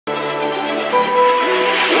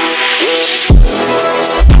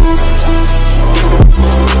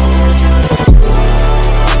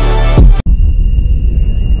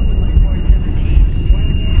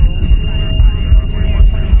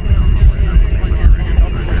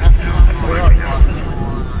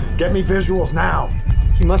Get me visuals now.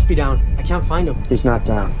 He must be down. I can't find him. He's not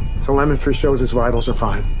down. Telemetry shows his vitals are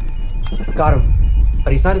fine. Got him.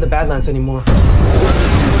 But he's not in the Badlands anymore.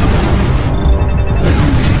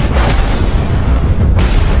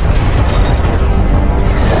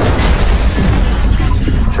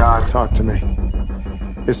 John, talk to me.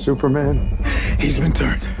 Is Superman? He's been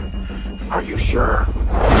turned. Are you sure?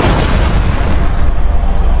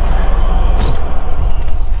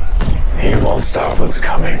 He won't stop what's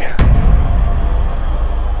coming.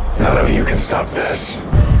 None of you can stop this.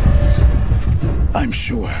 I'm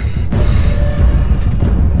sure.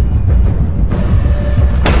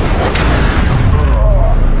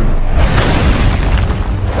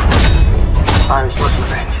 Iris, listen to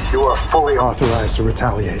me. You are fully authorized to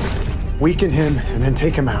retaliate. Weaken him and then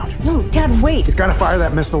take him out. No, Dad, wait. He's gotta fire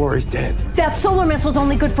that missile or he's dead. That solar missile's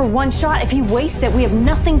only good for one shot. If he wastes it, we have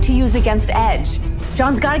nothing to use against Edge.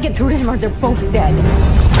 John's gotta get through to him or they're both dead.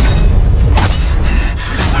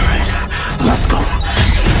 All right, let's go.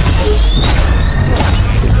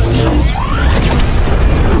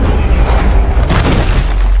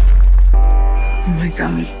 Oh my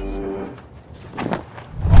God.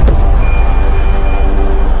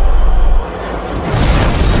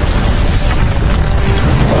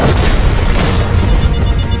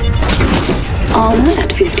 On at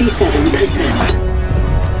 57%.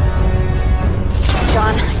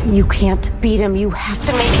 John, you can't beat him. You have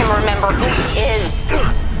to make him remember who he is.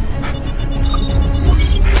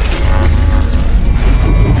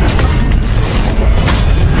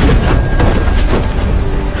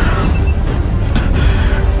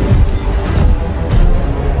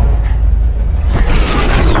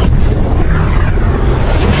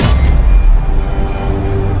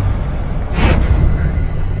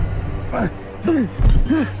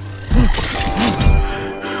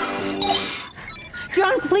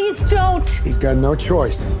 John, please don't! He's got no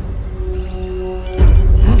choice.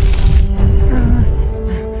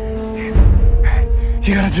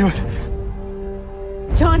 You gotta do it.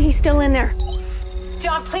 John, he's still in there.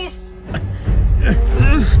 John, please.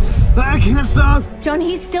 I can't stop. John,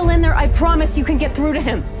 he's still in there. I promise you can get through to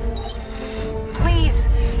him. Please.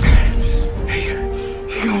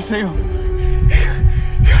 You gotta save him.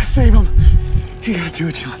 You gotta save him. You gotta do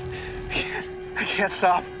it, John. I can't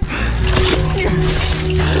stop.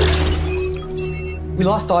 We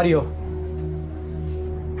lost audio.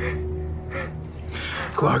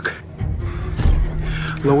 Clark,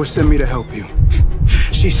 Lois sent me to help you.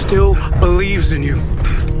 She still believes in you.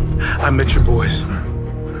 I met your boys,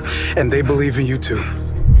 and they believe in you too.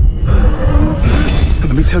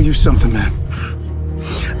 Let me tell you something, man.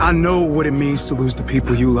 I know what it means to lose the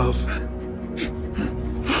people you love.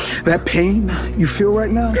 That pain you feel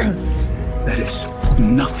right now, that is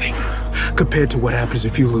nothing compared to what happens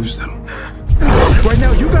if you lose them. Right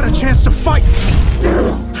now, you got a chance to fight.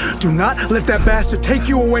 Do not let that bastard take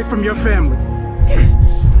you away from your family.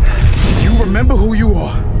 You remember who you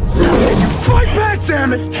are. And you fight back,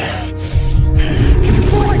 damn it! You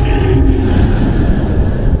fight!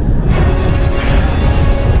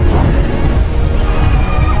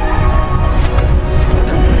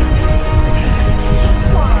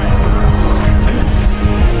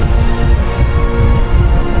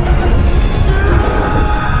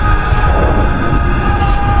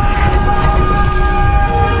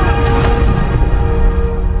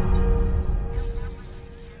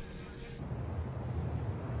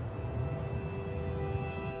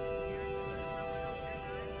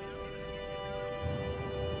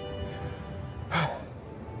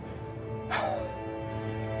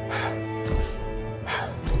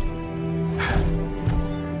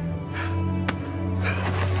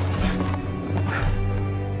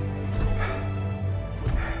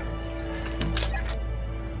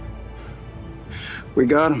 We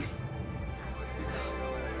got him.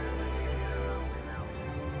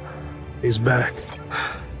 He's back.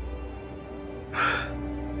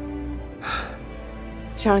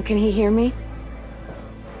 John, can he hear me?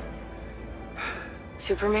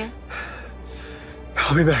 Superman?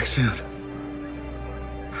 I'll be back soon.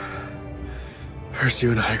 First, you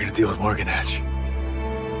and I are gonna deal with Morgan Edge.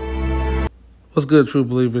 What's good, true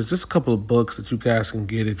believers? Just a couple of books that you guys can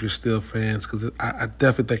get if you're still fans, because I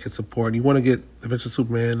definitely think it's important. You want to get Adventure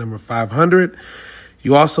Superman number 500.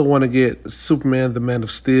 You also want to get Superman, the Man of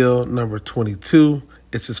Steel, number 22.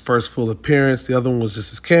 It's his first full appearance. The other one was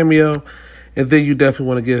just his cameo. And then you definitely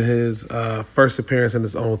want to get his first appearance in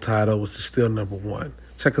his own title, which is still number 1.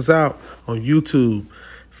 Check us out on YouTube,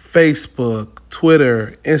 Facebook,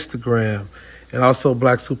 Twitter, Instagram, and also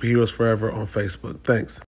Black Superheroes Forever on Facebook. Thanks.